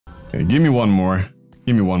Okay, give me one more.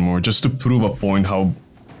 Give me one more, just to prove a point how...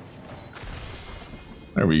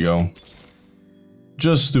 There we go.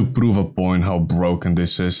 Just to prove a point how broken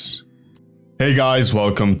this is. Hey guys,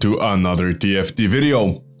 welcome to another TFT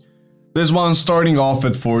video. This one starting off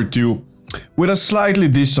at 4-2 with a slightly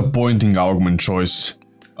disappointing augment choice.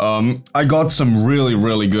 I got some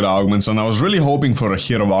really good augments and I was really hoping for a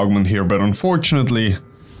hero augment here, but unfortunately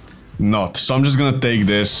not. So I'm just gonna take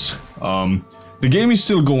this. The game is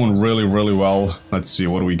still going really well. Let's see,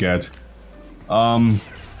 what do we get?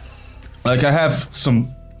 Like I have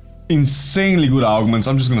some insanely good augments.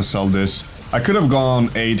 I'm just gonna sell this. I could have gone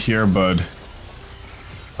 8 here, but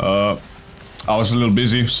I was a little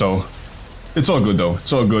busy, so it's all good though.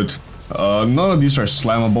 It's all good. None of these are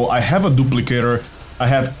slammable. I have a duplicator. I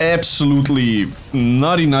have absolutely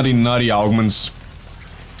nutty augments.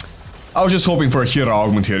 I was just hoping for a hero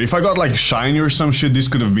augment here. If I got like shiny or some shit, this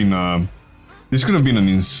could have been an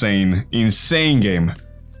insane game.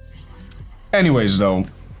 Anyways though,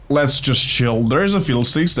 let's just chill. There's a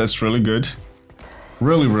Fiddlesticks, that's really good.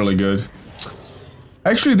 Really good.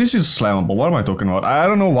 Actually, this is slammable. What am I talking about? I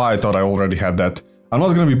don't know why I thought I already had that. I'm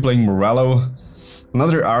not gonna be playing Morello.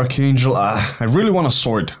 Another Archangel. I really want a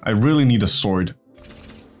sword. I really need a sword.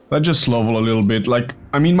 Let's just level a little bit. Like,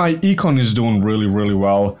 I mean, my econ is doing really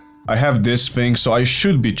well. I have this thing, so I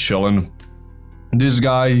should be chilling. This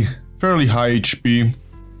guy, fairly high HP.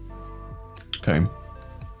 Okay.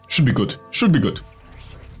 Should be good. Should be good.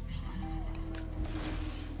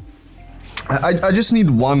 I just need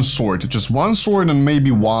one sword. Just one sword and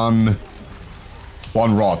maybe one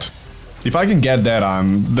rod. If I can get that,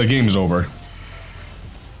 the game's over.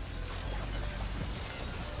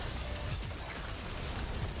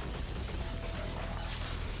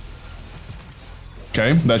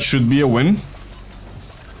 Okay, that should be a win.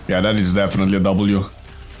 Yeah, that is definitely a W.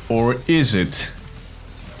 Or is it?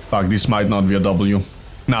 Fuck, this might not be a W.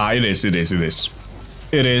 Nah, it is. It is.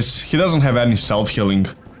 He doesn't have any self-healing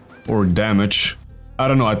or damage. I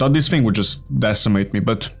don't know, I thought this thing would just decimate me,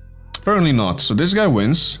 but apparently not. So this guy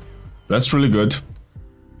wins. That's really good.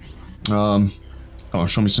 Come on,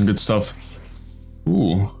 show me some good stuff.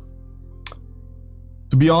 Ooh.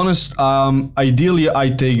 To be honest, ideally I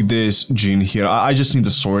take this Jhin here. I just need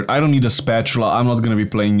a sword. I don't need a spatula. I'm not gonna be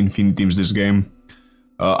playing Infinity Teams this game.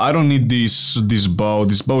 I don't need this bow.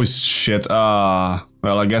 This bow is shit. Well,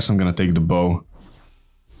 I guess I'm gonna take the bow.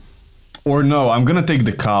 Or no, I'm gonna take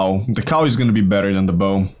the cow. The cow is gonna be better than the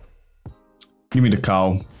bow. Give me the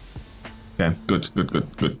cow. Okay, good.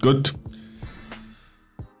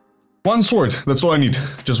 One sword, that's all I need.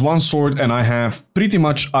 Just one sword and I have pretty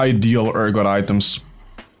much ideal ergot items.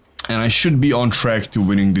 And I should be on track to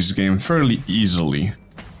winning this game fairly easily.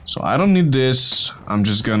 So I don't need this. I'm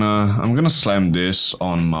gonna slam this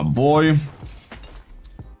on my boy.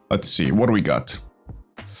 Let's see, what do we got?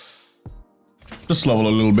 Just level a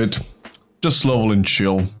little bit. Just level and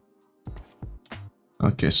chill.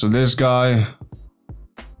 Okay, so this guy...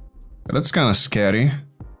 That's kind of scary.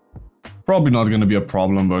 Probably not gonna be a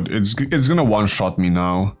problem, but it's gonna one-shot me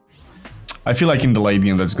now. I feel like in the late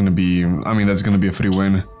game that's gonna be... I mean, that's gonna be a free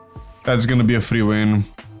win. That's gonna be a free win.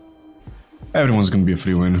 Everyone's gonna be a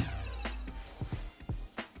free win.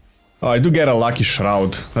 Oh, I do get a lucky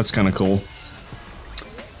shroud. That's kind of cool.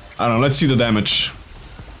 I don't know, let's see the damage.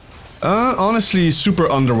 Honestly, super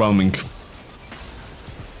underwhelming.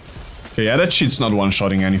 Okay, yeah, that shit's not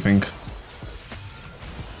one-shotting anything.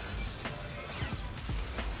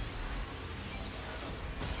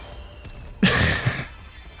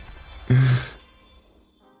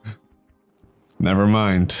 Never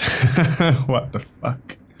mind. What the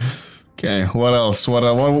fuck? Okay, what else?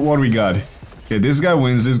 What we got? Okay, this guy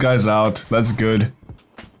wins, this guy's out. That's good.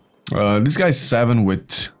 This guy's 7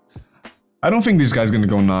 with... I don't think this guy's gonna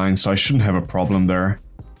go 9, so I shouldn't have a problem there.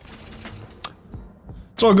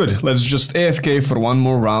 It's all good. Let's just AFK for one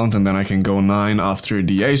more round and then I can go 9 after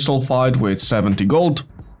the ASOL fight with 70 gold.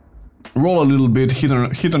 Roll a little bit, hit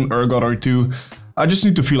an ergot or 2. I just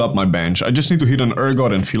need to fill up my bench. I just need to hit an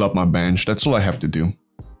ergot and fill up my bench. That's all I have to do.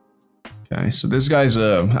 Okay, so this guy's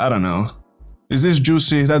I don't know. Is this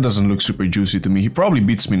juicy? That doesn't look super juicy to me. He probably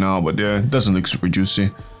beats me now, but yeah, it doesn't look super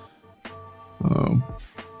juicy. I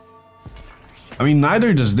mean,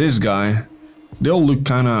 neither does this guy. They all look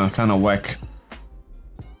kinda whack.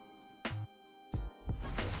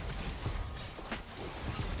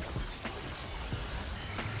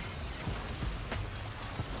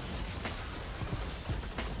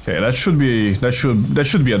 Okay, that should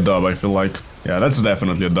be a dub, I feel like. Yeah, that's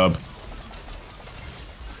definitely a dub.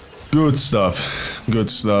 Good stuff. Good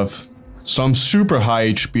stuff. So I'm super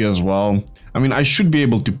high HP as well. I mean, I should be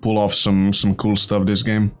able to pull off some cool stuff this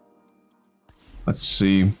game. Let's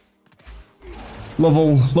see.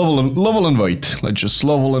 Level and wait. Let's just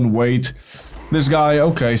level and wait. This guy,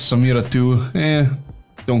 okay, Samira too.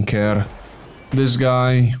 Don't care. This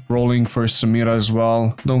guy, rolling for Samira as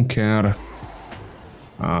well. Don't care.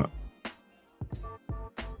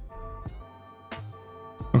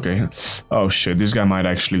 Okay. Oh shit, this guy might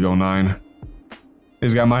actually go 9.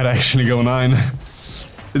 This guy might actually go 9.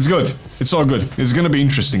 It's good. It's all good. It's gonna be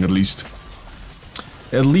interesting at least.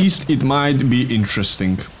 At least it might be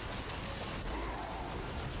interesting.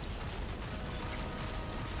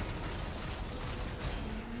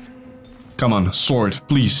 Come on, sword,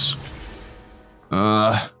 please.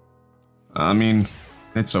 I mean,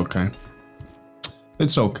 it's okay.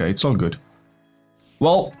 It's okay, it's all good.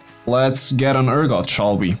 Well, let's get an Urgot,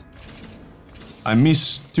 shall we? I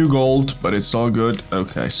missed 2 gold, but it's all good.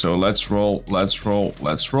 Okay, so let's roll, let's roll,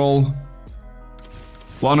 let's roll.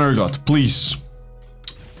 1 Urgot, please.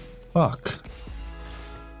 Fuck.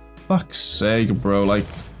 Fuck's sake, bro, like...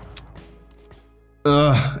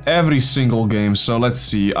 every single game, so let's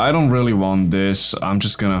see. I don't really want this. I'm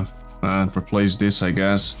just gonna replace this, I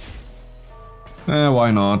guess.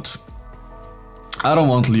 Why not? I don't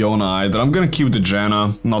want Leona either. I'm gonna keep the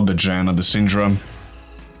Janna. Not the Janna, the Syndra.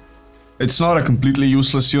 It's not a completely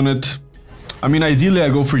useless unit. I mean, ideally I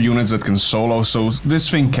go for units that can solo, so this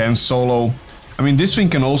thing can solo. I mean, this thing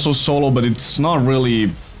can also solo, but it's not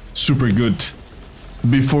really super good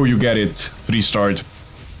before you get it 3-starred.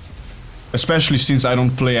 Especially since I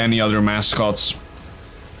don't play any other mascots.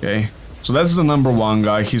 Okay, so that's the number 1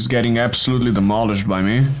 guy. He's getting absolutely demolished by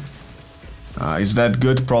me. Is that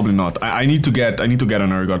good? Probably not. I need to get an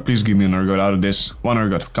Urgot. Please give me an Urgot out of this. 1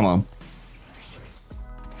 Urgot, come on.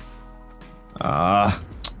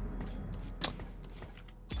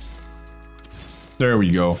 There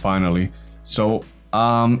we go, finally. So,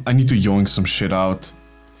 I need to yoink some shit out.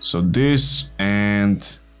 So this and...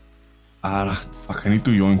 fuck, I need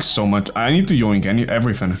to yoink so much. I need to yoink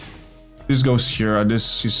everything. This goes here,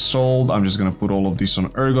 this is sold. I'm just gonna put all of this on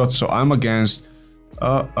Urgot, so I'm against...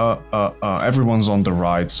 everyone's on the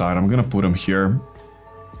right side. I'm gonna put them here.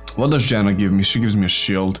 What does Janna give me? She gives me a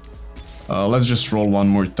shield. Let's just roll 1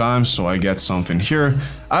 more time so I get something here.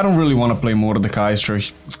 I don't really want to play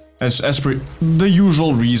Mordekaiser. As per the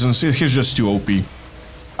usual reasons, he's just too OP.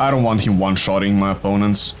 I don't want him one-shotting my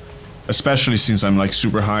opponents. Especially since I'm like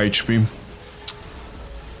super high HP.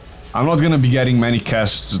 I'm not gonna be getting many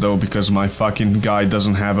casts though, because my fucking guy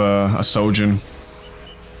doesn't have a Sojin.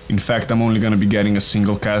 In fact, I'm only gonna be getting a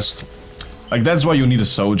single cast. Like, that's why you need a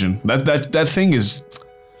Sojin. That thing is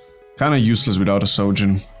kinda useless without a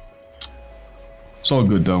Sojin. It's all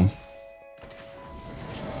good though.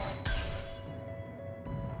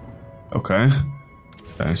 Okay.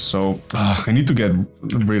 Okay, so I need to get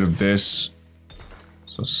rid of this.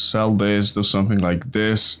 So sell this, do something like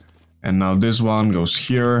this. And now this one goes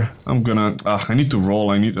here. I'm gonna... I need to roll,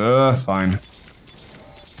 fine.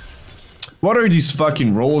 What are these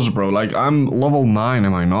fucking rolls, bro? Like, I'm level 9,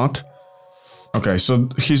 am I not? Okay, so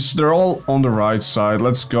they're all on the right side.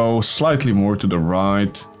 Let's go slightly more to the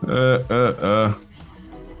right.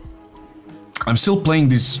 I'm still playing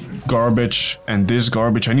this garbage and this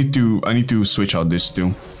garbage. I need to switch out this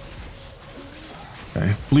too.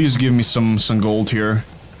 Okay, please give me some gold here.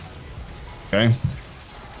 Okay.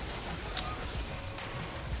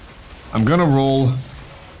 I'm gonna roll...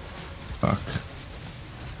 Fuck.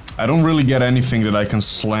 I don't really get anything that I can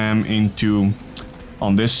slam into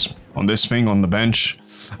on this thing, on the bench.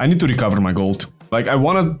 I need to recover my gold. Like, I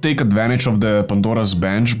want to take advantage of the Pandora's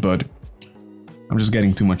bench, but I'm just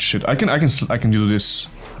getting too much shit. I can do this.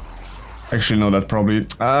 Actually, no, that probably...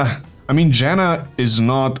 I mean, Janna is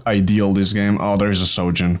not ideal this game. Oh, there is a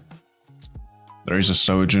Sojin. There is a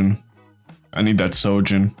Sojin. I need that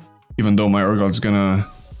Sojin. Even though my Urgot's gonna...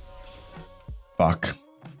 Fuck.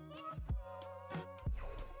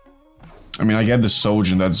 I mean, I get the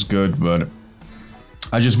Sojin, that's good, but...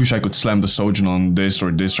 I just wish I could slam the Sojin on this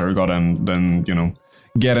or this Urgot and then, you know,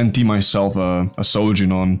 guarantee myself a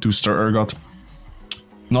Sojin on 2-star Urgot.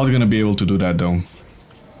 Not gonna be able to do that though.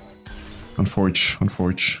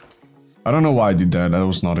 Unfortunate. I don't know why I did that, that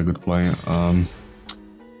was not a good play.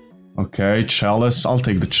 Okay, Chalice, I'll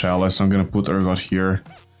take the Chalice, I'm gonna put Urgot here.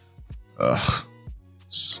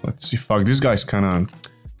 Let's see, fuck, this guy's kinda...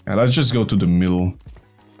 Yeah, let's just go to the middle.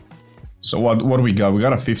 So what do we got? We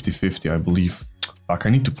got a 50-50, I believe. Fuck, I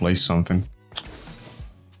need to play something.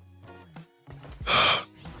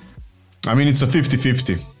 I mean, it's a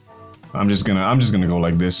 50-50. I'm just gonna go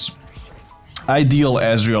like this. Ideal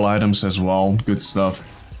Ezreal items as well, good stuff.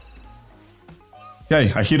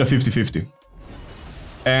 Okay, I hit a 50-50.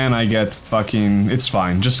 And I get fucking... It's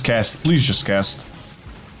fine. Just cast. Please just cast.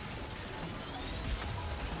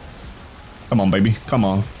 Come on, baby. Come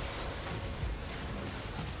on.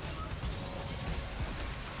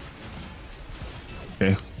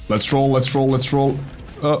 Okay. Let's roll, let's roll, let's roll.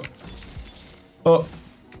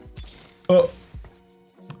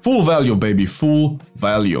 Full value, baby. Full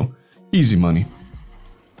value. Easy money.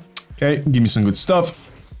 Okay, give me some good stuff.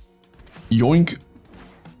 Yoink.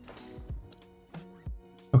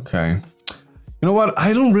 Okay. You know what?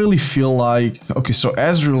 I don't really feel like... Okay, so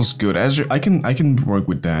Azrael's good. Azrael, I can work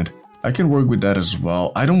with that. I can work with that as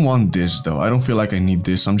well. I don't want this, though. I don't feel like I need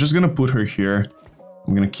this. I'm just gonna put her here.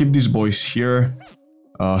 I'm gonna keep these boys here.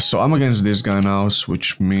 So I'm against this guy now,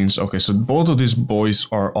 which means... Okay, so both of these boys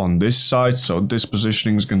are on this side, so this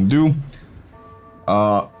positioning is gonna do.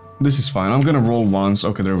 This is fine. I'm gonna roll once.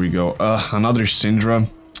 Okay, there we go. Another Syndra.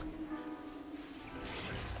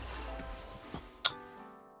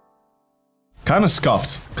 Kinda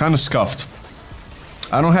scuffed. Kinda scuffed.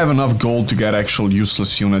 I don't have enough gold to get actual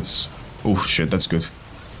useless units. Oh shit, that's good.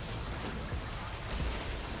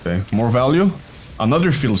 Okay, more value.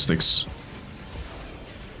 Another Fiddlesticks.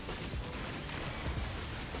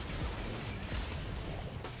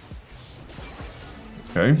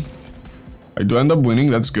 Okay. I do end up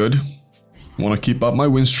winning, that's good. Wanna keep up my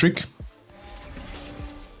win streak.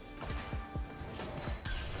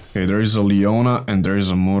 Okay, there is a Leona and there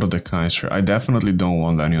is a Mordekaiser. I definitely don't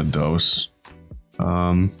want any of those.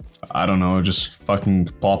 I don't know, just fucking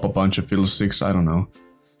pop a bunch of Fiddlesticks, I don't know.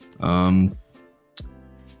 I'm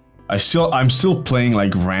still playing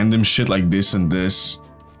like random shit like this and this.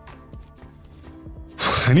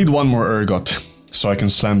 I need one more Ergot so I can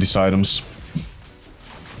slam these items.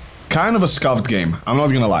 Kind of a scuffed game, I'm not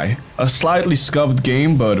gonna lie. A slightly scuffed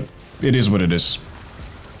game, but it is what it is.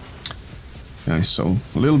 Okay, so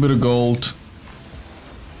a little bit of gold.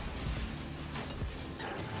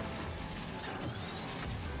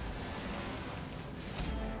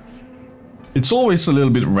 It's always a little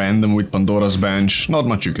bit random with Pandora's Bench. Not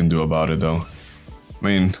much you can do about it though. I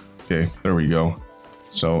mean, okay, there we go.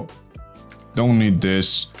 So, don't need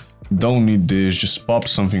this. Don't need this. Just pop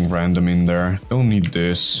something random in there. Don't need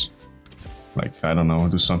this. Like, I don't know,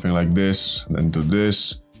 do something like this. Then do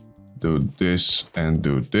this. Do this and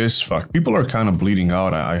do this. Fuck, people are kind of bleeding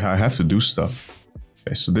out. I have to do stuff.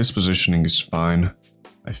 Okay, so this positioning is fine.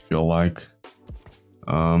 I feel like.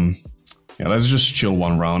 Yeah, let's just chill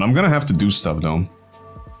one round. I'm gonna have to do stuff though.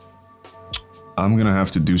 I'm gonna have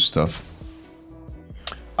to do stuff.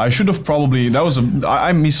 I should have probably... That was a...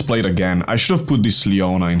 I misplayed again. I should have put this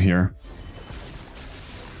Leona in here.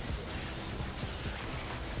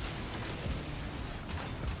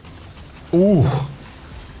 Ooh.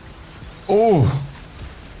 Oh.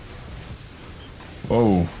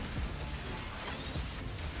 Whoa.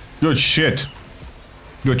 Good shit.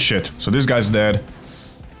 Good shit. So this guy's dead.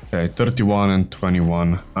 Okay, 31 and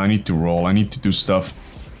 21. I need to roll. I need to do stuff.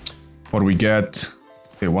 What do we get?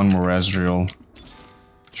 Okay, one more Azrael.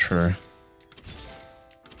 Sure.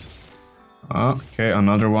 Okay,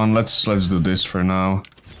 another one. Let's do this for now.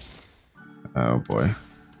 Oh boy.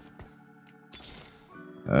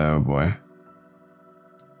 Oh boy.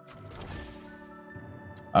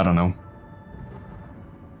 I don't know.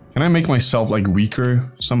 Can I make myself like weaker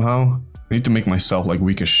somehow? I need to make myself like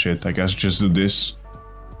weak as shit. I guess just do this.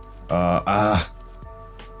 I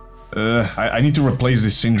need to replace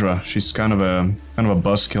this Syndra. She's kind of a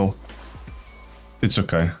buzzkill. It's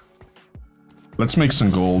okay. Let's make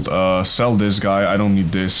some gold. Sell this guy. I don't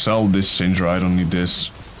need this. Sell this Syndra. I don't need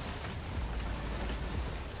this.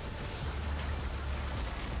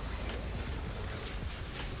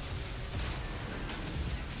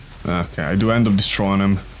 Okay, I do end up destroying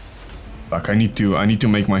him. Fuck, I need to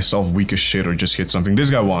make myself weak as shit or just hit something. This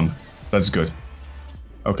guy won. That's good.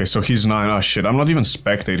 Okay, so he's 9. Oh shit, I'm not even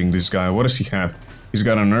spectating this guy. What does he have? He's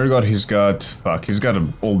got an Ergot, he's got... Fuck, he's got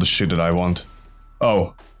all the shit that I want.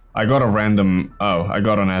 Oh, I got a random... Oh, I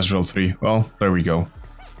got an Azrael 3. Well, there we go.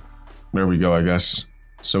 There we go, I guess.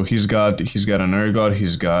 So he's got an Ergot,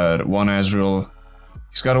 he's got one Azrael.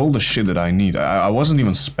 He's got all the shit that I need. I wasn't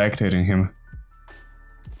even spectating him.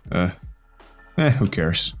 Who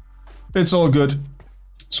cares? It's all good.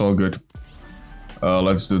 It's all good.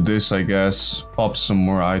 Let's do this, I guess. Pop some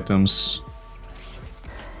more items.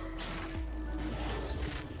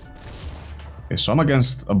 Okay, so I'm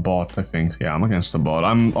against a bot, I think. Yeah, I'm against a bot.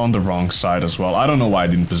 I'm on the wrong side as well. I don't know why I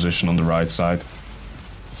didn't position on the right side.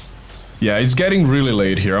 Yeah, it's getting really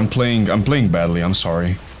late here. I'm playing badly. I'm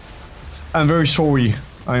sorry. I'm very sorry.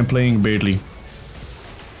 I am playing badly.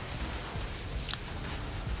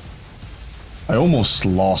 I almost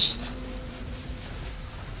lost.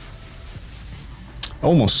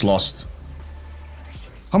 Almost lost.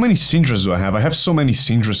 How many Syndras do I have? I have so many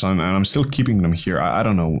Syndras and I'm still keeping them here. I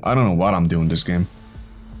don't know. I don't know what I'm doing this game.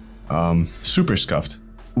 Super scuffed.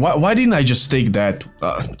 Why didn't I just take that?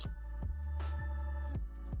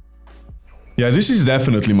 Yeah, this is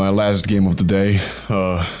definitely my last game of the day.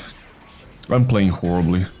 I'm playing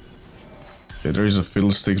horribly. Okay, there is a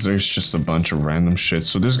Fiddlesticks, there's just a bunch of random shit.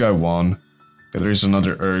 So this guy won. Okay, there is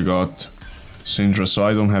another Ergot. Syndra, so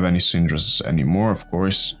I don't have any Syndras anymore, of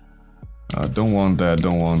course. Don't want that,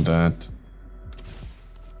 don't want that.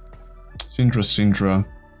 Syndra.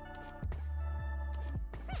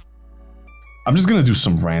 I'm just gonna do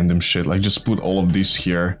some random shit, like just put all of these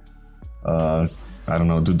here. I don't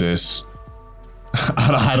know, do this.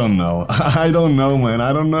 I don't know. I don't know, man.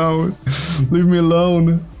 I don't know. Leave me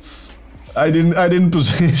alone. I didn't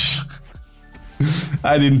position.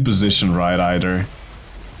 I didn't position right either.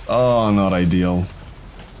 Oh, not ideal.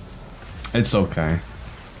 It's okay.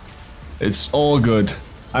 It's all good.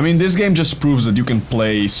 I mean, this game just proves that you can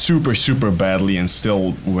play super badly and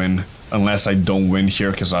still win. Unless I don't win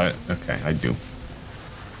here, because okay, I do.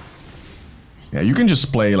 Yeah, you can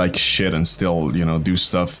just play like shit and still, you know, do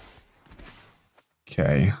stuff.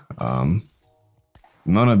 Okay,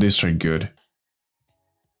 none of these are good.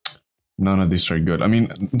 None of these are good. I mean...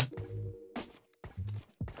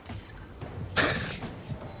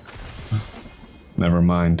 Never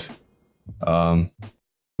mind.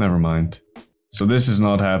 Never mind. So this is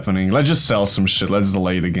not happening. Let's just sell some shit. Let's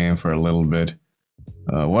delay the game for a little bit.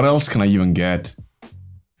 What else can I even get?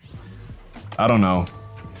 I don't know.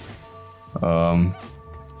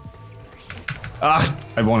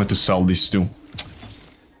 I wanted to sell these two.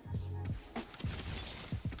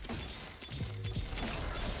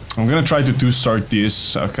 I'm gonna try to two-start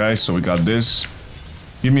this. Okay, so we got this.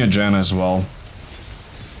 Give me a Jan as well.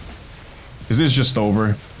 Is this just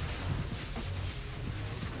over?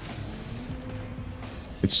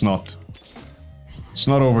 It's not. It's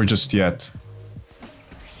not over just yet.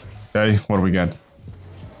 Okay, what do we get?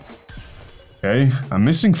 Okay, I'm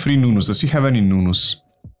missing 3 Nunus. Does he have any Nunus?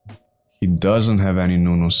 He doesn't have any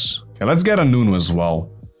Nunus. Okay, let's get a Nunu as well.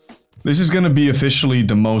 This is gonna be officially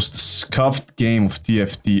the most scuffed game of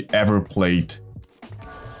TFT ever played.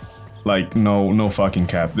 Like, no fucking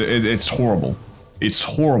cap. It's horrible. It's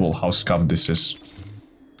horrible how scuffed this is.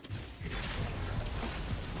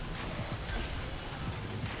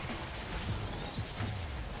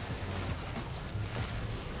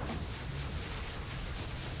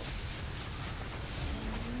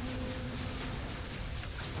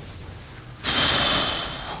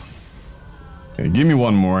 Okay, give me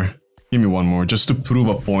one more. Give me one more, just to prove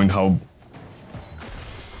a point how...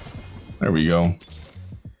 There we go.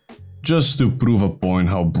 Just to prove a point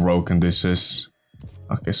how broken this is.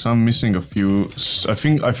 Okay, so I'm missing a few... I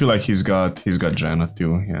feel like he's got Janna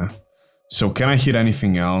too, yeah. So can I hit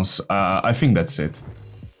anything else? I think that's it.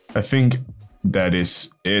 I think that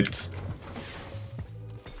is it.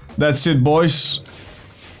 That's it, boys.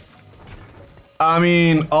 I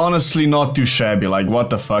mean, honestly, not too shabby. Like, what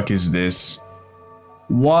the fuck is this?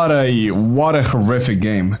 What a horrific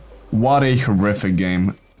game. What a horrific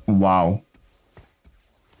game. Wow.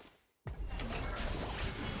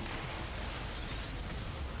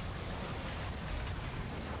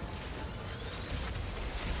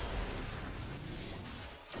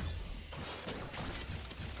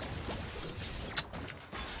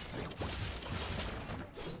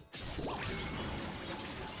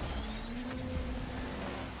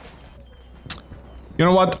 You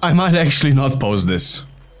know what? I might actually not post this.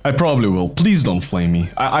 I probably will. Please don't flame me.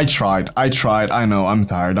 I tried. I know. I'm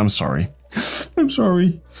tired. I'm sorry. I'm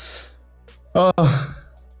sorry. Well,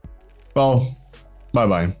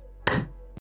 bye-bye.